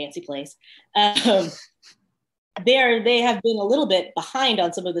 it's a fancy place. They have been a little bit behind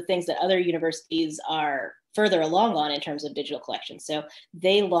on some of the things that other universities are further along on in terms of digital collections. So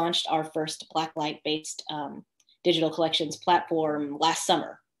they launched our first Blacklight-based digital collections platform last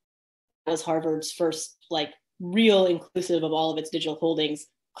summer. It was Harvard's first real inclusive of all of its digital holdings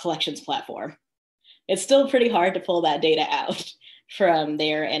collections platform. It's still pretty hard to pull that data out from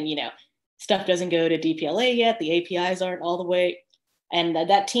there. And, stuff doesn't go to DPLA yet. The APIs aren't all the way. And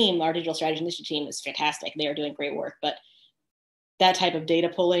that team, our digital strategy initiative team, is fantastic. They are doing great work, but that type of data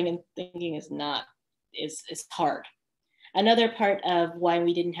pulling and thinking is hard. Another part of why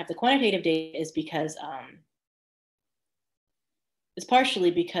we didn't have the quantitative data is because it's partially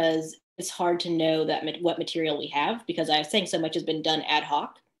because it's hard to know what material we have, because I was saying so much has been done ad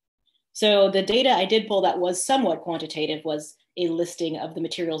hoc. So the data I did pull that was somewhat quantitative was a listing of the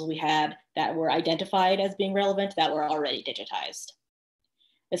materials we had that were identified as being relevant that were already digitized.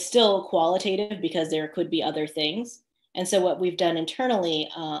 It's still qualitative because there could be other things. And so what we've done internally,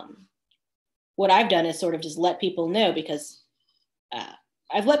 what I've done is sort of just let people know, because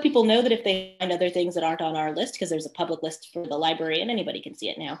I've let people know that if they find other things that aren't on our list, because there's a public list for the library and anybody can see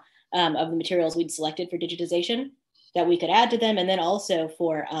it now, of the materials we'd selected for digitization, that we could add to them. And then also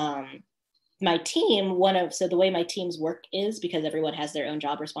for my team, so the way my team's work is, because everyone has their own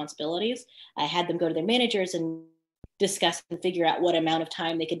job responsibilities, I had them go to their managers and discuss and figure out what amount of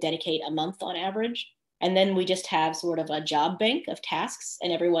time they could dedicate a month on average. And then we just have sort of a job bank of tasks,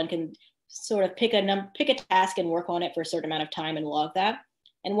 and everyone can sort of pick a task and work on it for a certain amount of time and log that.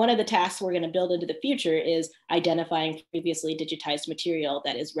 And one of the tasks we're going to build into the future is identifying previously digitized material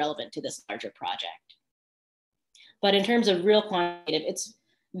that is relevant to this larger project. But in terms of real quantitative, it's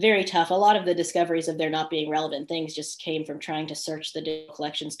very tough. A lot of the discoveries of there not being relevant things just came from trying to search the digital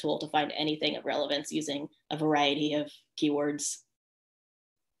collections tool to find anything of relevance using a variety of keywords.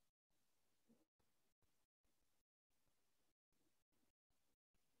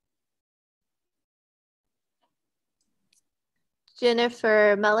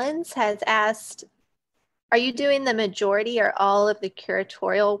 Jennifer Mullins has asked, are you doing the majority or all of the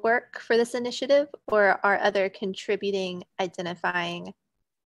curatorial work for this initiative, or are others contributing identifying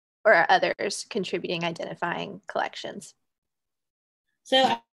collections?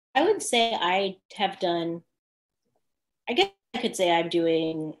 So I would say I guess I could say I'm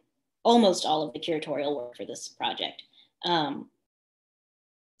doing almost all of the curatorial work for this project.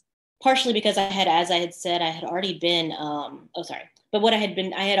 Partially because as I had said, I had already been,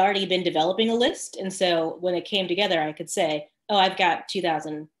 I had already been developing a list. And so when it came together, I could say, oh, I've got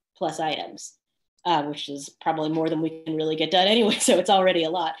 2,000 plus items, which is probably more than we can really get done anyway. So it's already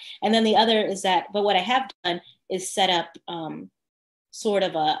a lot. And then the other is but what I have done is set up sort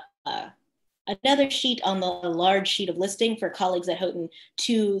of another sheet on the large sheet of listing for colleagues at Houghton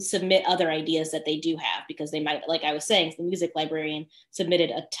to submit other ideas that they do have, because they might, like I was saying, the music librarian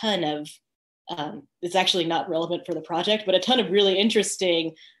submitted a ton of, it's actually not relevant for the project, but a ton of really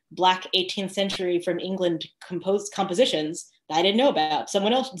interesting Black 18th century from England compositions that I didn't know about.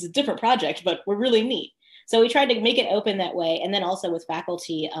 Someone else, it's a different project, but were really neat. So we tried to make it open that way. And then also with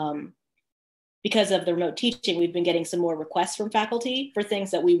faculty, because of the remote teaching, we've been getting some more requests from faculty for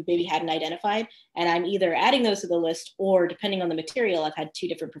things that we maybe hadn't identified. And I'm either adding those to the list, or depending on the material, I've had 2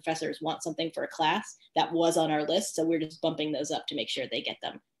 different professors want something for a class that was on our list. So we're just bumping those up to make sure they get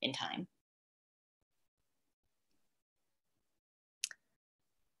them in time.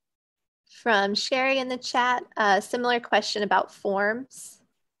 From Sherry in the chat, a similar question about forms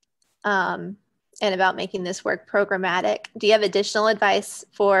and about making this work programmatic. Do you have additional advice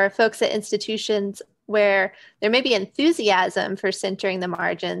for folks at institutions where there may be enthusiasm for centering the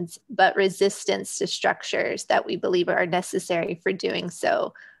margins, but resistance to structures that we believe are necessary for doing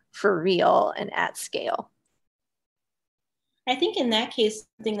so for real and at scale? I think in that case,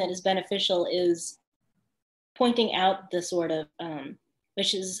 something that is beneficial is pointing out the sort of,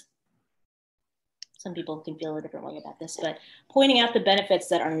 which is, some people can feel a different way about this, but pointing out the benefits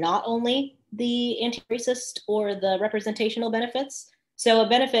that are not only the anti-racist or the representational benefits. So a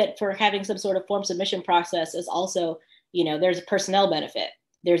benefit for having some sort of form submission process is also, there's a personnel benefit,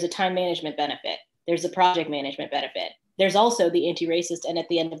 there's a time management benefit, there's a project management benefit. There's also the anti-racist, and at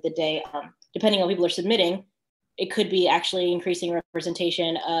the end of the day, depending on what people are submitting, it could be actually increasing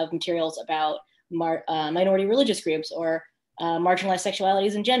representation of materials about minority religious groups or marginalized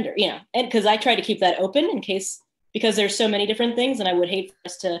sexualities and gender, and because I try to keep that open in case, because there's so many different things, and I would hate for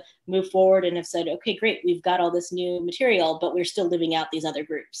us to move forward and have said, okay, great, we've got all this new material, but we're still living out these other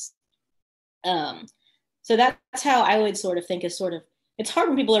groups. So that's how I would sort of think is it's hard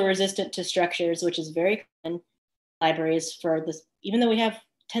when people are resistant to structures, which is very common. Libraries for this, even though we have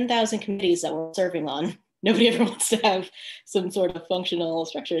 10,000 committees that we're serving on, nobody ever wants to have some sort of functional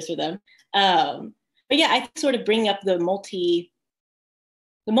structures for them. But yeah, I think sort of bringing up the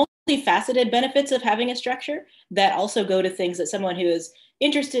multifaceted benefits of having a structure that also go to things that someone who is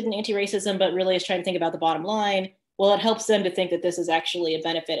interested in anti-racism but really is trying to think about the bottom line, well, it helps them to think that this is actually a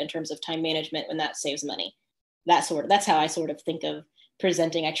benefit in terms of time management when that saves money. That's how I sort of think of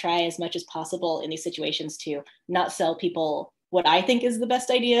presenting. I try as much as possible in these situations to not sell people what I think is the best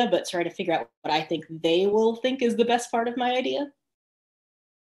idea, but try to figure out what I think they will think is the best part of my idea.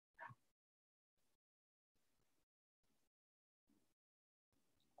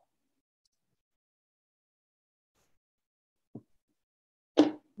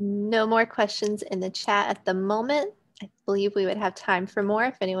 No more questions in the chat at the moment. I believe we would have time for more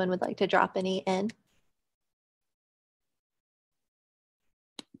if anyone would like to drop any in.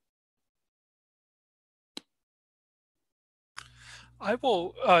 I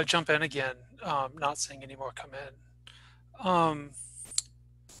will jump in again, not seeing any more come in.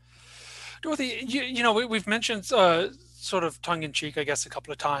 Dorothy, we've mentioned sort of tongue-in-cheek, I guess, a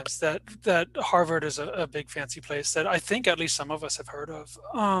couple of times that Harvard is a big fancy place that I think at least some of us have heard of.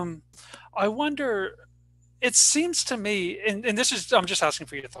 I wonder, it seems to me, and this is, I'm just asking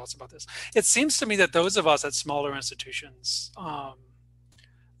for your thoughts about this. It seems to me that those of us at smaller institutions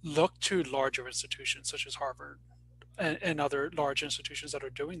look to larger institutions such as Harvard and other large institutions that are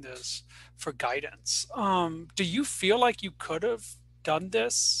doing this for guidance. Do you feel like you could have done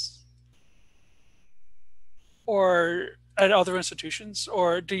this or at other institutions,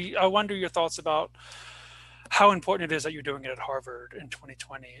 or I wonder your thoughts about how important it is that you're doing it at Harvard in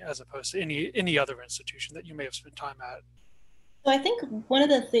 2020 as opposed to any other institution that you may have spent time at? So I think one of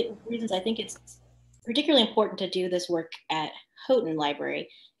the reasons I think it's particularly important to do this work at Houghton Library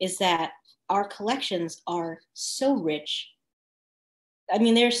is that our collections are so rich. I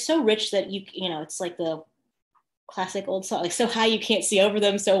mean, they're so rich that it's like the classic old song, like so high you can't see over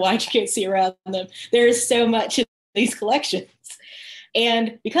them, so wide you can't see around them. There is so much in these collections.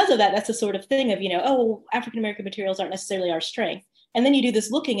 And because of that, that's the sort of thing of, African-American materials aren't necessarily our strength. And then you do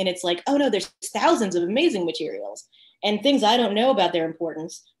this looking and it's like, oh no, there's thousands of amazing materials and things I don't know about their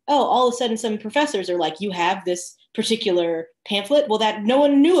importance. Oh, all of a sudden some professors are like, you have this particular pamphlet? Well, that no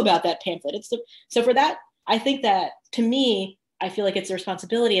one knew about that pamphlet. So for that, I think that to me, I feel like it's the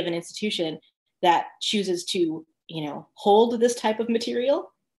responsibility of an institution that chooses to, hold this type of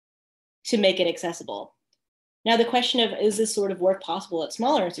material to make it accessible. Now, the question of, is this sort of work possible at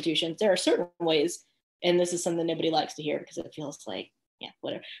smaller institutions? There are certain ways, and this is something nobody likes to hear because it feels like, yeah,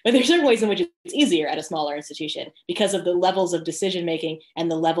 whatever. But there's certain ways in which it's easier at a smaller institution because of the levels of decision-making and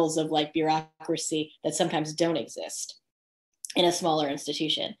the levels of like bureaucracy that sometimes don't exist in a smaller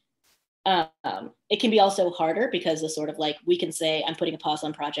institution. It can be also harder because the sort of like, we can say, I'm putting a pause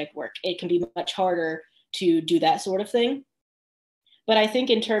on project work. It can be much harder to do that sort of thing. But I think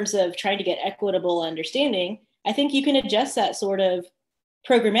in terms of trying to get equitable understanding, I think you can adjust that sort of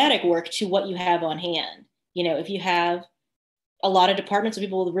programmatic work to what you have on hand. If you have a lot of departments of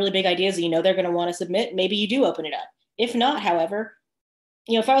people with really big ideas, they're going to want to submit, maybe you do open it up. If not, however,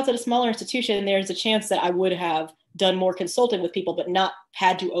 if I was at a smaller institution, there's a chance that I would have done more consulting with people, but not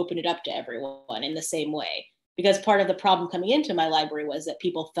had to open it up to everyone in the same way. Because part of the problem coming into my library was that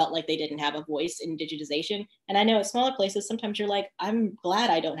people felt like they didn't have a voice in digitization. And I know at smaller places, sometimes you're like, I'm glad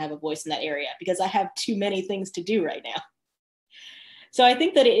I don't have a voice in that area because I have too many things to do right now. So I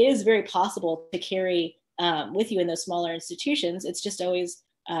think that it is very possible to carry with you in those smaller institutions. It's just always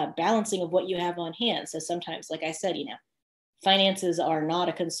balancing of what you have on hand. So sometimes, like I said, finances are not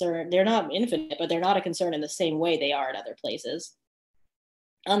a concern. They're not infinite, but they're not a concern in the same way they are at other places.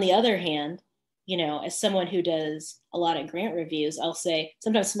 On the other hand, as someone who does a lot of grant reviews, I'll say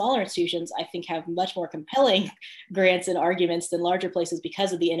sometimes smaller institutions, I think, have much more compelling grants and arguments than larger places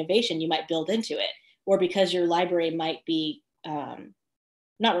because of the innovation you might build into it, or because your library might be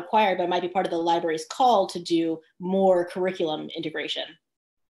not required, but might be part of the library's call to do more curriculum integration.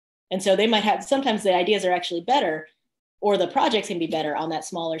 And so they might have, sometimes the ideas are actually better, or the projects can be better on that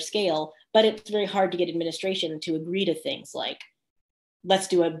smaller scale, but it's very hard to get administration to agree to things like, let's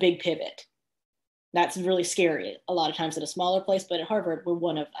do a big pivot. That's really scary a lot of times at a smaller place, but at Harvard, we're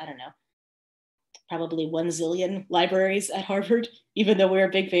one of, I don't know, probably 1 zillion libraries at Harvard. Even though we're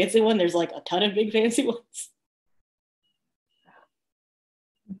a big fancy one, there's like a ton of big fancy ones.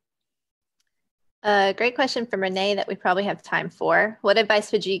 A great question from Renee that we probably have time for. What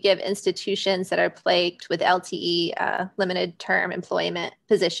advice would you give institutions that are plagued with LTE, limited term employment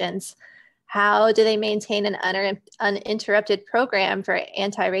positions? How do they maintain an uninterrupted program for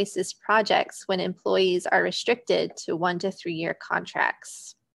anti-racist projects when employees are restricted to 1 to 3 year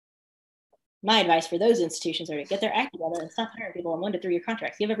contracts? My advice for those institutions are to get their act together and stop hiring people on 1 to 3 year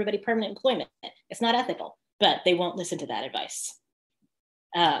contracts. Give everybody permanent employment. It's not ethical, but they won't listen to that advice,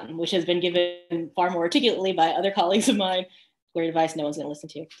 which has been given far more articulately by other colleagues of mine. Great advice no one's going to listen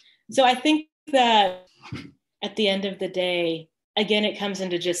to. So I think that at the end of the day, again, it comes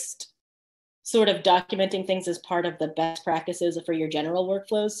into just sort of documenting things as part of the best practices for your general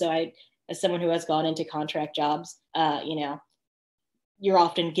workflows. So as someone who has gone into contract jobs, you're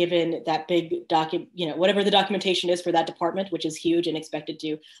often given that big whatever the documentation is for that department, which is huge, and expected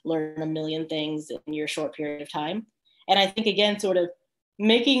to learn a million things in your short period of time. And I think, again, sort of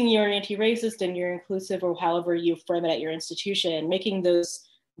making your anti-racist and your inclusive, or however you frame it at your institution, making those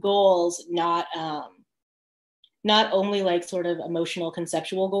goals not only like sort of emotional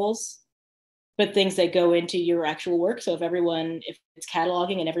conceptual goals, but things that go into your actual work. So if it's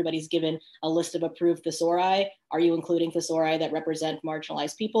cataloging and everybody's given a list of approved thesauri, are you including thesauri that represent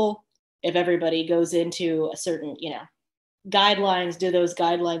marginalized people? If everybody goes into a certain, guidelines, do those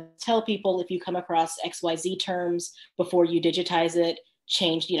guidelines tell people if you come across XYZ terms before you digitize it,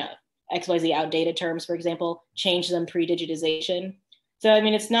 change, XYZ outdated terms, for example, change them pre-digitization? So, I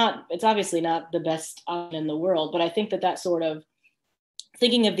mean, it's obviously not the best option in the world, but I think that sort of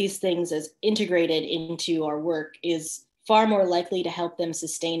thinking of these things as integrated into our work is far more likely to help them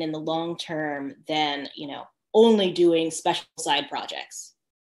sustain in the long term than, only doing special side projects.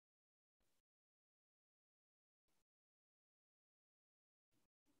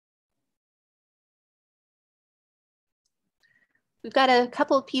 We've got a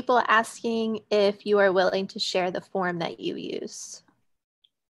couple of people asking if you are willing to share the form that you use.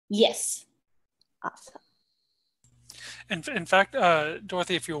 Yes. Awesome. In fact,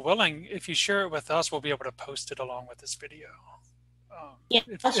 Dorothy, if you're willing, if you share it with us, we'll be able to post it along with this video.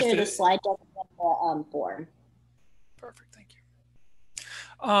 I'll share the slide deck and the form. Perfect, thank you.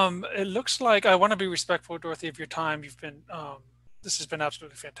 It looks like, I want to be respectful, Dorothy, of your time. This has been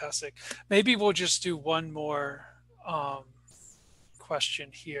absolutely fantastic. Maybe we'll just do one more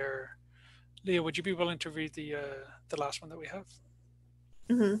question here. Leah, would you be willing to read the last one that we have?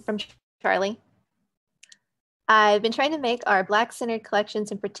 From Charlie. I've been trying to make our Black-centered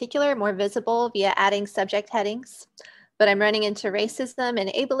collections in particular more visible via adding subject headings, but I'm running into racism and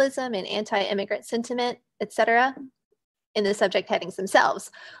ableism and anti-immigrant sentiment, etc., in the subject headings themselves.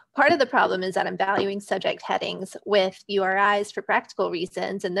 Part of the problem is that I'm valuing subject headings with URIs for practical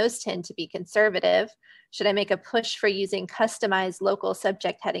reasons, and those tend to be conservative. Should I make a push for using customized local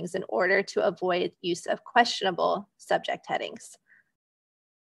subject headings in order to avoid use of questionable subject headings?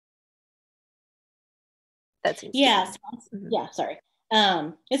 That seems sorry.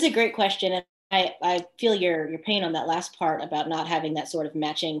 It's a great question, and I feel your pain on that last part about not having that sort of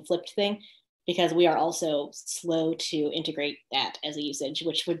matching flipped thing, because we are also slow to integrate that as a usage,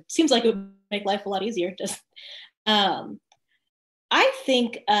 which seems like it would make life a lot easier. I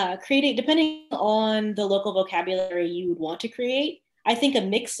think depending on the local vocabulary you would want to create, I think a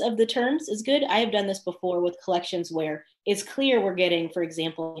mix of the terms is good. I have done this before with collections where it's clear we're getting, for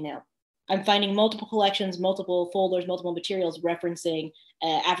example, I'm finding multiple collections, multiple folders, multiple materials referencing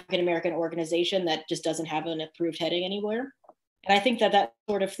an African-American organization that just doesn't have an approved heading anywhere. And I think that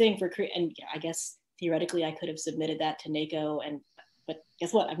sort of thing and I guess theoretically I could have submitted that to NACO, but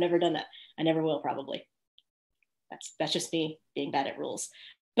guess what? I've never done that. I never will, probably. That's just me being bad at rules.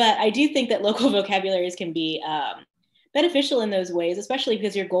 But I do think that local vocabularies can be beneficial in those ways, especially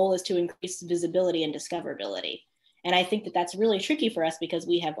because your goal is to increase visibility and discoverability. And I think that that's really tricky for us because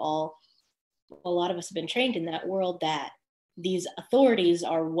we have a lot of us have been trained in that world that these authorities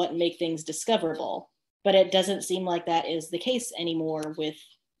are what make things discoverable. But it doesn't seem like that is the case anymore with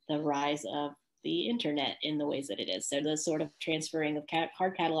the rise of the internet in the ways that it is. So the sort of transferring of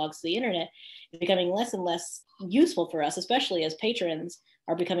hard catalogs to the internet is becoming less and less useful for us, especially as patrons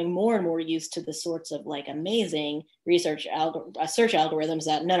are becoming more and more used to the sorts of like amazing search algorithms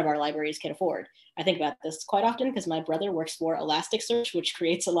that none of our libraries can afford. I think about this quite often because my brother works for Elasticsearch, which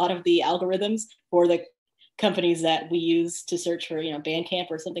creates a lot of the algorithms for the companies that we use to search for,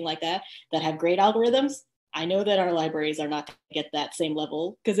 Bandcamp or something like that have great algorithms. I know that our libraries are not going to get that same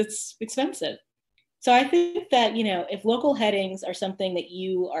level because it's expensive. So I think that, if local headings are something that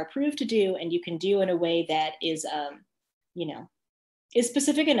you are approved to do and you can do in a way that is, is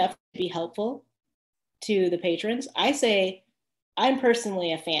specific enough to be helpful to the patrons, I say I'm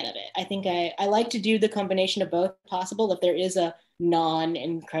personally a fan of it. I think I like to do the combination of both possible. If there is a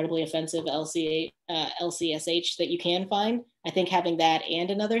non-incredibly offensive LCSH that you can find, I think having that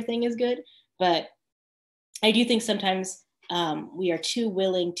and another thing is good. But I do think sometimes we are too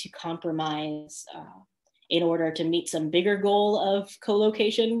willing to compromise in order to meet some bigger goal of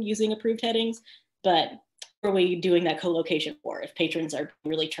co-location using approved headings. But who are we doing that co-location for if patrons are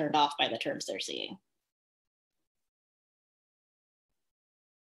really turned off by the terms they're seeing?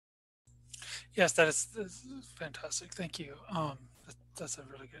 Yes, that's fantastic. Thank you. That's a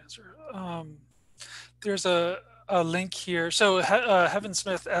really good answer. There's a link here. So Heaven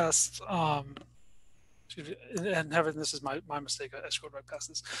Smith asked, and Heaven, this is my mistake, I scrolled right past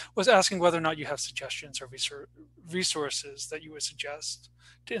this, was asking whether or not you have suggestions or resources that you would suggest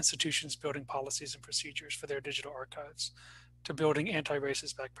to institutions building policies and procedures for their digital archives, to building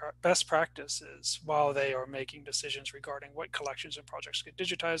anti-racist best practices while they are making decisions regarding what collections and projects get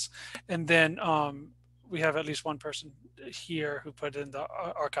digitized. And then we have at least one person here who put in the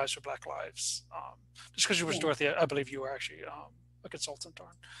Archives for Black Lives. Just because you was Dorothy, I believe you were actually a consultant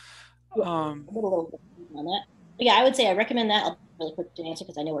on. A little bit on that. But yeah, I would say I recommend that. I'll be really quick to answer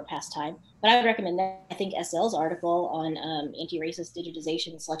because I know we're past time. But I would recommend that. I think SL's article on anti-racist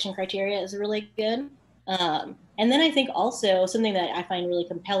digitization selection criteria is really good. And then I think also something that I find really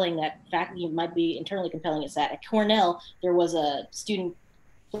compelling, that faculty might be internally compelling, is that at Cornell there was a student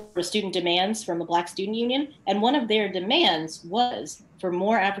demands from a Black student union, and one of their demands was for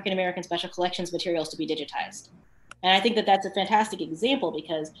more African American special collections materials to be digitized. And I think that that's a fantastic example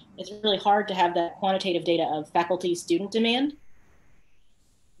because it's really hard to have that quantitative data of faculty student demand.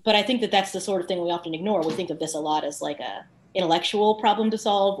 But I think that that's the sort of thing we often ignore. We think of this a lot as like a intellectual problem to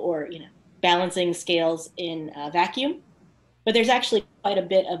solve, or balancing scales in a vacuum. But there's actually quite a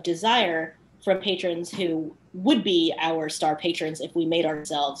bit of desire from patrons who would be our star patrons if we made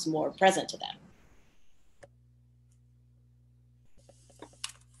ourselves more present to them.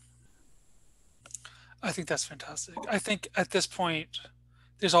 I think that's fantastic. I think at this point,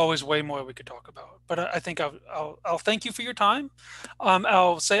 there's always way more we could talk about, but I think I'll thank you for your time.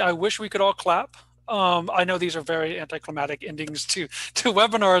 I'll say I wish we could all clap. I know these are very anticlimactic endings to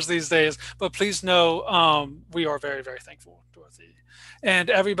webinars these days, but please know we are very, very thankful, Dorothy.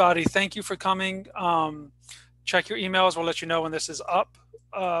 And everybody, thank you for coming. Check your emails. We'll let you know when this is up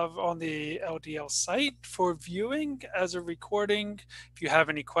on the LDL site for viewing as a recording. If you have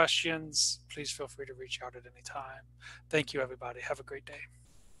any questions, please feel free to reach out at any time. Thank you, everybody. Have a great day.